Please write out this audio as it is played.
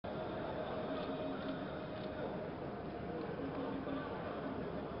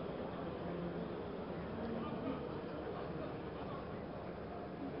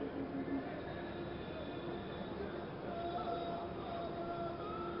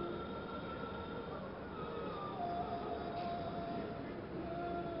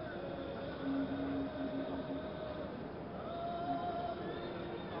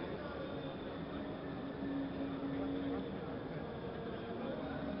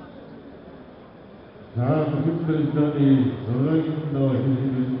자, 일단이 전화기분다와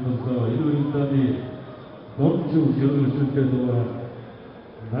힘을 주면서 일단이 멈추 지원을 줄 때도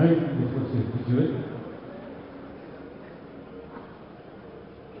나이 못했어요. 그죠?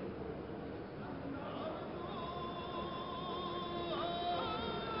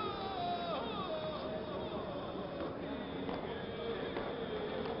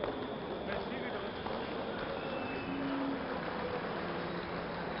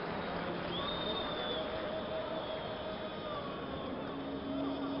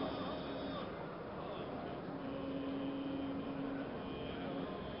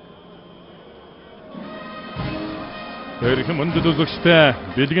 Эрхэм өндөд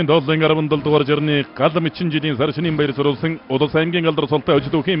үзэгчтэй бэлгийн дооллын 17 дугаар жирны гал мэчин жилийн сар шинийн баяр сурвалжсан Улас аймгийн галдар султай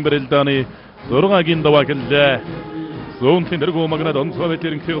өчид бөхийн барилдааны 6-гийн даваа гэлээ. Зүүнлийн дэргүү магнад онцгой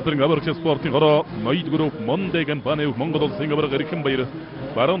байдлын хэвлэрэн аварч спортын хороо ноёд групп Монday компани Монгол улсын аварга эрхэм баяр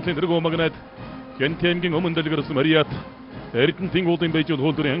баруунгийн дэргүү магнад Гэнтэмгийн өмнө дэлгэрсэн Мариат Эрдэнэтийн уулын бэйжүүд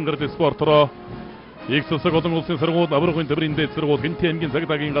хуулдарын хангарт спортороо их засаг олон улсын сургууль аваргын төврийн дэд сургууль Гэнтэмгийн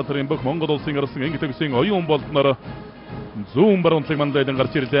цагаан газрын бүх Монгол улсын арсан ангит төгсгийн оюун болдноор зүүн баруунлаг мандайдан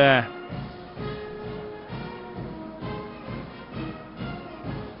гарч ирлээ.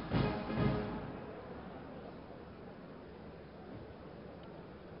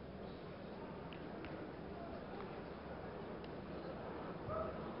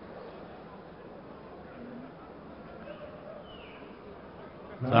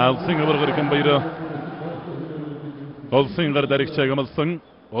 Улсын аварга эрхэм баяр улсын гар даригчааг амлсан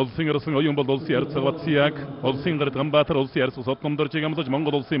улсын арсан оюун бол улсын арцаг батсияг улсын гар Ганбаатар улсын арцаг сотномдоржиг амлаж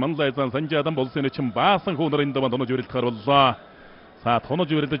Монгол улсын манлайзан санжаадан улсын эчин баасан хуунарын даваа тонож үрэлтгэр боллоо. За тонож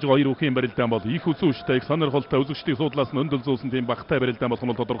үрэлдэж байгаа хоёр үхийн барилдаан бол их үзүүштэй их сонирхолтой үзэгчдийн суудлаас нь өндөл зөөсөн тийм багтай барилдаан болох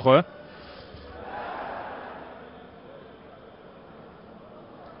нь тодорхой.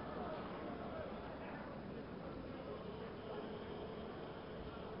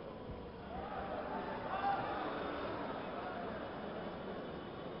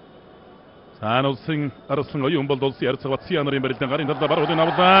 улсын арсан оюун бол улсын арцаг батсяа нарын барилдаан гарын талдаа баруудын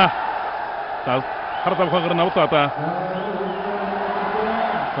авлаа. За хардав хагар навлаа та.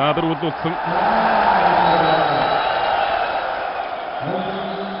 Садар үлдсэн.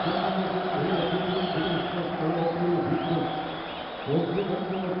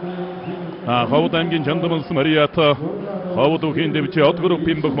 Ховд аймгийн Чандамс Мариат ховд үхийн дэвчээ од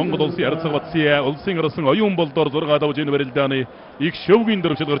группийн бүх Монгол улсын арцаг батсяа улсын арсан оюун болдоор 6 давж энэ барилдааны их шөвгийн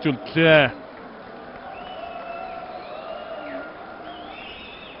дөрвшил гарч үлдлээ.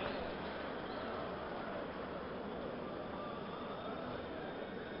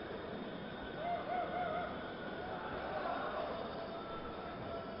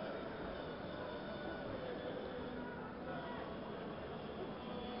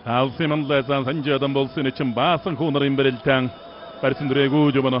 Улсын манлайзан санжаадан болсон эчин баасан хуунарын барилдаан барьсан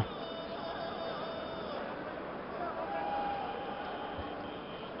дөрэгүү жобно.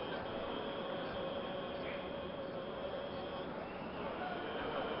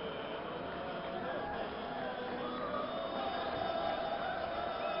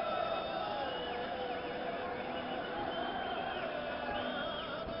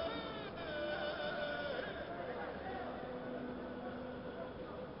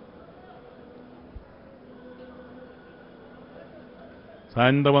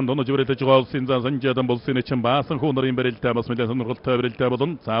 Сандаван доно жибрэлж байгаа улсын зан санжаадан болсон эчин баасан хуунарын барилдаан бас нэлээд сонирхолтой барилдаан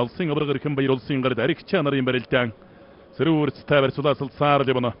болон за улсын аварга эрхэм баяр улсын гар даригчаа нарын барилдаан сэрүүрцтэй барьцуулаасалсаар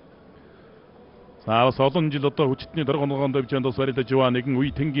левно. Саавас олон жил одоо хүчтний дөргонгоон дэвжээнд бас барилдаж байгаа нэгэн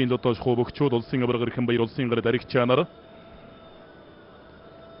үе тэнгийн лотоош хувөгчүүд улсын аварга эрхэм баяр улсын гар даригчаа нар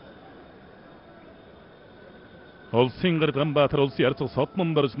улсын гар Ганбаатар улсын арцаг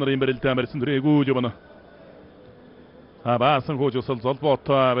сотномдорж нарын барилдаан барьсан дөрэгүү жобно. Баасан хөөжсөл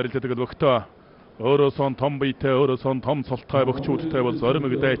золбоотой барилдадаг өгтөө өөрөөсөн том биетэй өөрөөсөн том цолтой бөхчүүдтэй бол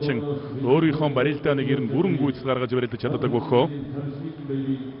зоримог дайчин өөрийнхөө барилдааныг ер нь бүрэн гүйцэл гаргаж барилдаж чаддаг бөхөө.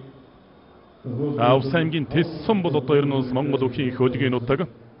 Улсын тэссэн бол одоо ер нь Монгол үхийн их хөдгөөнүүдтэйг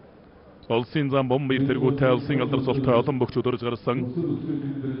улсын зам бомбын тэргүүтэй улсын алдар цолтой олон бөхчүүд орж гарсан.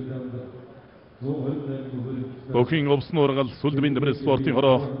 Бөхийн овснуургал сүлдмийн дэврэ спортын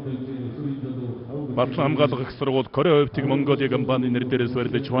хороо Батлан хамгаалах их сургууль Корея хөвтөг Монголын компани нэр дээрээс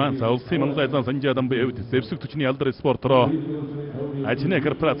барилдаж байгаа. Улсын манлайзан санжаадан бие хөвд зэвсэг төчний алдар спортороо ажны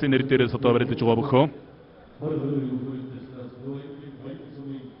корпорацийн нэр дээрээс одоо барилдаж байгаа бөхөө.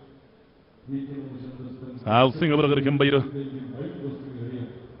 Улсын аварга эрхэм баяр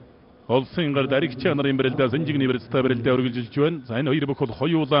Улсын гар даригч нарын барилдаа санжигны барилдаа үргэлжилж байна. За энэ хоёр бүх бол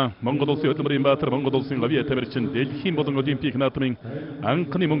хоёулаа Монгол улсын хөдөлмөрийн баатар Монгол улсын авиа тамирчин дэлхийн болон олимпик наадмын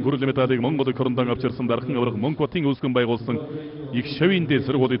анхны мөнгө хүрээлэн медалийг Монгол хөрөндөн авч ирсэн дархан аврах мөнгө батын үүсгэн байгуулсан их шавийн дээр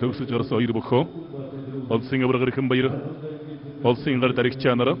сургуулийг төгсөж гарсан хоёр бөхөө. Улсын аврах хэрхэн баяр. Улсын гар даригч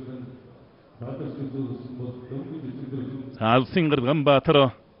нар. Улсын гар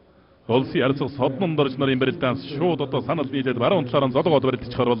Ганбаатар Улсын арцаг содном дорж нарын барилдаанаас шууд одоо санал нийлээд баруун талаар зодгоод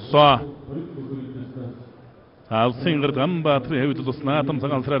барилдчихор боллоо. Улсын гар Ганбаатарын хэвлэл ус наадам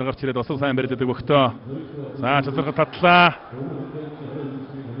цагаан сараар гарч ирээд бас сайн барилдадаг бөхтөө. За часарга татлаа.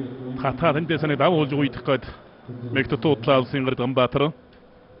 Хатаа тэндээс нэг давуулж уйдах гээд мэгт туутлаа Улсын гар Ганбаатар.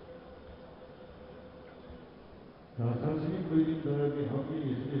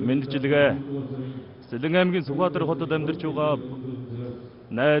 Мэндчилгээ Сэлэн аймгийн Сүхбаатар хотод амьдарч байгаа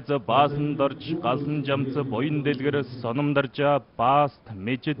найз баасан дорж галсан жамц буян дэлгэр сономдаржа бааст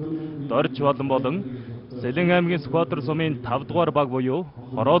мэжид дорж болон Сэлэн аймгийн Сүхбаатар сумын 5 дугаар баг буюу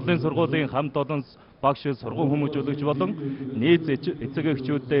хорооллын сургуулийн хамт олон багш сургууль хүмүүжүүлэгч болон нийт эцэг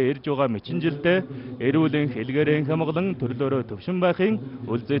эхчүүдтэй ирж байгаа мэчинжилдээ эрүүлийн хэлгээрэн хямглан төрлөөрөө төвшин байхын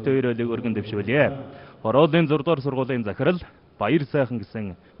үлзээтэй өрөөлийг өргөн дэвшүүлье. Хорооллын 6 дугаар сургуулийн захирал Баяр сайхан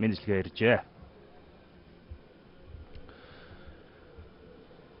гэсэн мэндчилгээ иржээ.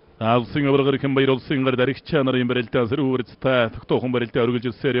 Улсын аврагэр хэн баяр улсын гар даригч нарын барилдаа зэрүүрцтэй тогтоохон барилдаа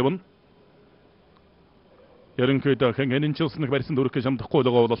үргэлжилсээр явна. Ерөнхийдөө хэн энэнчилснэг барьсан дүрх гэж хамдахгүй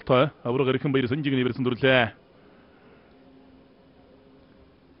л гоололтой. Аврагэр хэн баяр санжигны барьсан дүрлээ.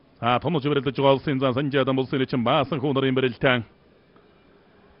 Томож барилдаж байгаа улсын зан санжаадан улсын чин баасан хүн нарын барилдаан.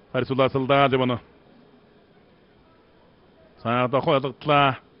 Харьцуулаасалдаа явна.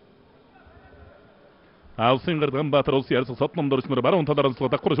 Дохойлогдлаа. Улсын гар Ганбаатар улсын арцаг содном дорчнор баруун талаар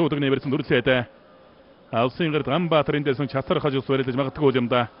онцлог давхар шуудагны барьсан дүрлээдэ. Улсын гар Ганбаатарын дэсэн чатар хажуус барилдаж магадгүй юм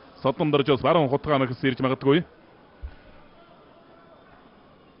да. Содном доржоос баруун хотгоо нөхс ирж магадгүй.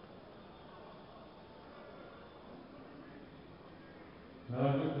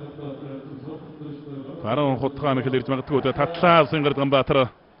 Баруун хотгоо нөхс ирж магадгүй. Татлаа улсын гар Ганбаатар.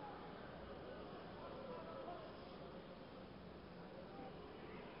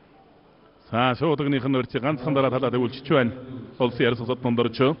 Шуудагныхын өрчи ганцхан дараа талаад өгүүлчих байна. Улсын арцаг содном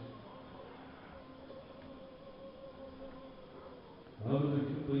дорж.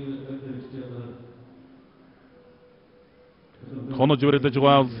 Хонож барилдаж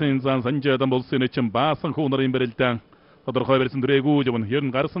байгаа улсын зан санжаадан улсын чин баасан хүн нарын барилдаан тодорхой барьсан дүрээгүй юм. Ер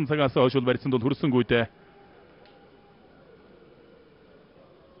нь гарсан цагаас хойш барьсан бол хүрсэнгүйтэй.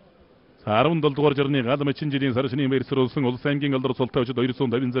 17 дугаар жирны гал мэчинжилийн сар шинийн баярсруулсан улс аймгийн алдар султай очид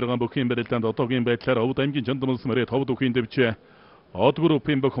 256 бөхийн барилдаанд одоогийн байдлаар Овд аймгийн Чандмалс мөрөд Ховд бүхийн дэвчээ. Од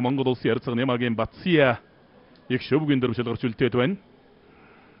группийн бөх Монгол улсын арцаг нямагийн Батсия их шөвгийн дөрвшил гарч үлдээд байна.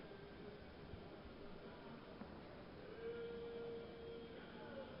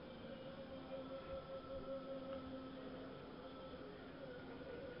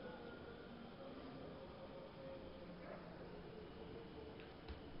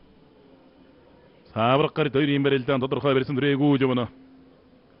 Авраггар дөрийн барилдаан тодорхой барьсан дүрээгүй юм.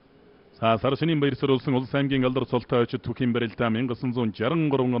 Сар шинийн баярсруулсан улс аймгийн алдар султай очид бүхийн барилдаан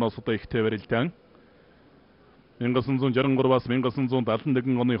 1963 оноос одоо ихтэй барилдаан. 1963-аас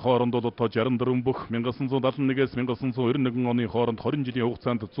 1971 оны хооронд бол одоо 64 бүх, 1971-ээс 1991 оны хооронд 20 жилийн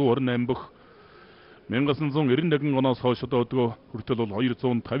хугацаанд 128 бүх, 1991 оноос хойш одоо хүртэл бол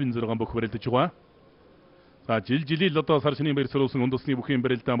 256 бүх барилдаж байгаа. Жилийн одоо сар шинийн баярсруулсан үндэсний бүхийн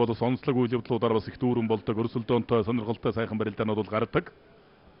барилдаан бол сонслог үйл явдлуудаар бас их дүүрэн болдог. Өрсөлдөөнтэй сонирхолтой сайхан барилдаанууд бол гардаг.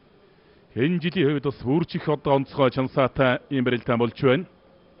 Энэ жилийн хувьд бас үржих одоо онцгой чансаатай ийм барилдаан болж байна.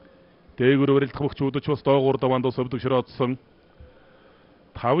 Дээгүүр барилдах бөхчүүд ч бас доогуур даваанд бас өвдөг широодсон.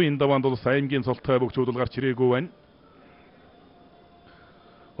 5-ын даваанд бол аймгийн цолтой бөхчүүд бол гарч ирээгүй байна.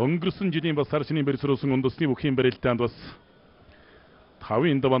 Өнгөрсөн жилийн бас сар шинийн баярсруулсан үндэсний бүхийн барилдаанд бас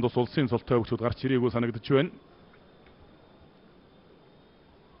 5-ын даваанд бас улсын цолтой бөхчүүд гарч ирээгүй санагдаж байна.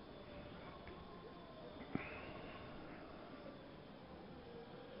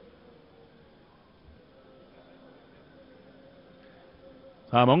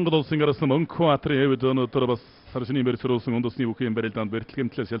 Монгол улсын гарсан Мөнхбаатарын хэвд өнөөдөр бас сар шинийн баярсруулсан үндэсний бүхийн барилдаанд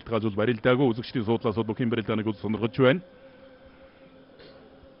бэртэлгэмтлээс шалтгаалж барилдаагүй үзэгчдийн суудлаас бүхийн барилдааныг үл сонирхож байна.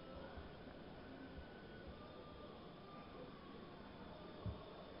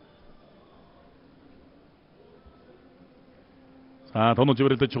 Тонож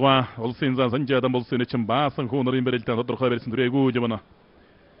барилдаж байгаа улсын зан санжаадан улсын чин баасан хүн нарын барилдаан тодорхой барьсан дүрээгүй юм.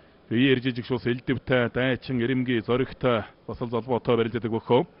 Ирж ижиг шус элдвтэй, дайчин, эрэмгийн, зоригтой бас л золбоотой барилдадаг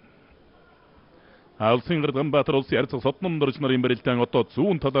бөхөө. Улсын гэрд Ганбаатар улсын ярилцах содном дөрж нарын барилдаан одоо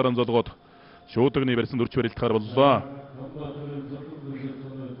зүүн талаараа зодгоод шуудагны барьсан дөрч барилдахаар боллоо.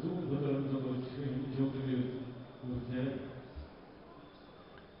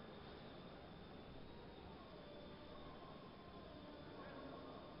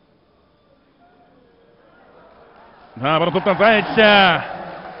 바로톱단 사이자.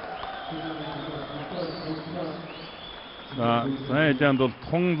 사이자도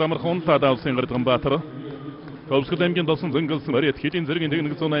통담을 혼타다 улсын гэрд Ганбаатар. Ковскот аймгийн досон зөнгөлсөн бариад хэдийн зэргийн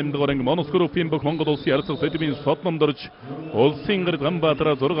 108 дугаар анги Моносгруппийн бүх Монгол улсын ярилцах сэдвийн содном дөрж улсын гэрд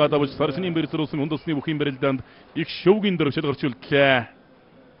Ганбаатараа 6 давж саршны бэрсрүүлсэн үндэсний бүхийн барилдаанд их шөвгийн дөрвшил гарчултлаа.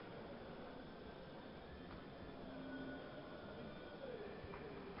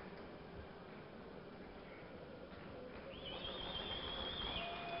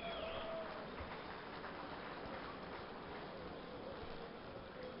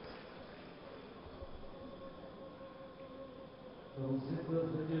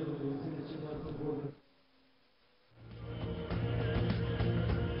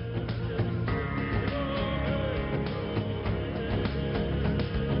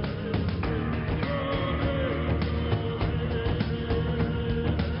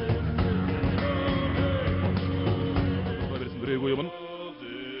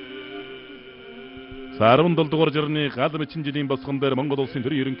 Сарын 7 дугаар жирны гал мэчин жилийн босгон дээр Монгол улсын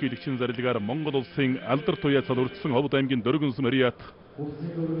төрийн ерөнхийлөгчийн зарилгаар Монгол улсын алдар туяацал өртсөн Ховд аймгийн дөргөн сүмэрият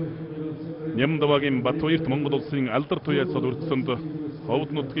Нямдавагийн Батбаярт Монгол улсын алдар туяацал өртсөнд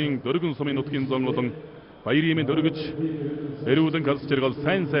Ховд нутгийн дөргөн сумын нутгийн зон болон Баярын дөргөж эрүүлэн галс жаргал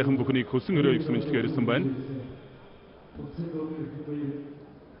сайн сайхан бүхнийг хөсөн өрөө их сүмжлэгээр ирсэн байна.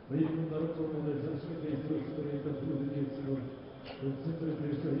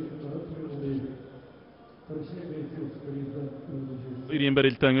 Баярын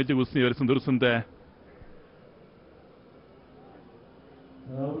барилдаан ажиг үлсний барьсан дөрсөндөө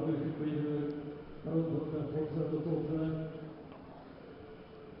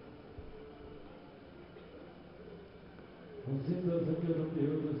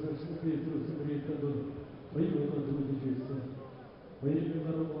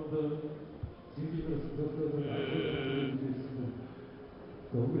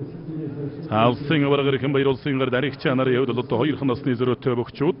улсын аварга ихэн баяр улсын гэр даригчаа нарыг явуулд одоо 2 насны зөрөөтэй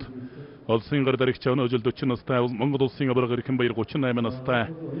бөхчүүд улсын гэр даригчаа өнөө жил 40 настай Монгол улсын аварга ихэн баяр 38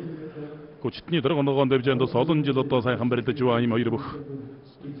 настай Көчтний дөрөв оноогоон дэвжээндээс олон жил одоо сайхан барилдаж байгаа юм хоёр бүх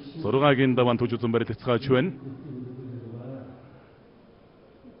 6-гийн даваан төж үзэн барилдацгааж байна.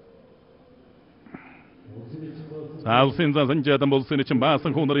 Улсын зан санжаадан болсон чинь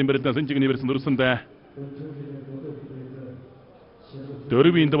баасан хүн нарын барилдаан санжигны барьсан дөрсөндөө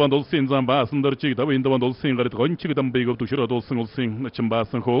дөрвийн даваанд улсын зан баасан дөржиг давын даваанд улсын гард гончиг дамбыг өвдөшрөөд улсын улсын начин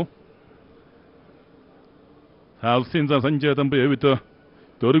баасан хөө. Улсын зан санжаадан бэвэд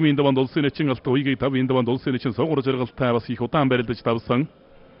дөрвийн даваанд улсын начин алт уйгийг давын даваанд улсын начин согор жаргалтай бас их удаан барилдаж тавсан.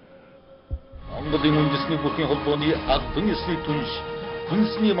 Монголын үндэсний бүхийн холбооны албан ёсны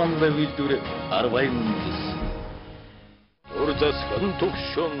түнсний манлай үйлдвэр 40 Урдас хэн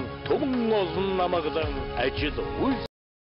төгшөн төмөн олон намагдан ажил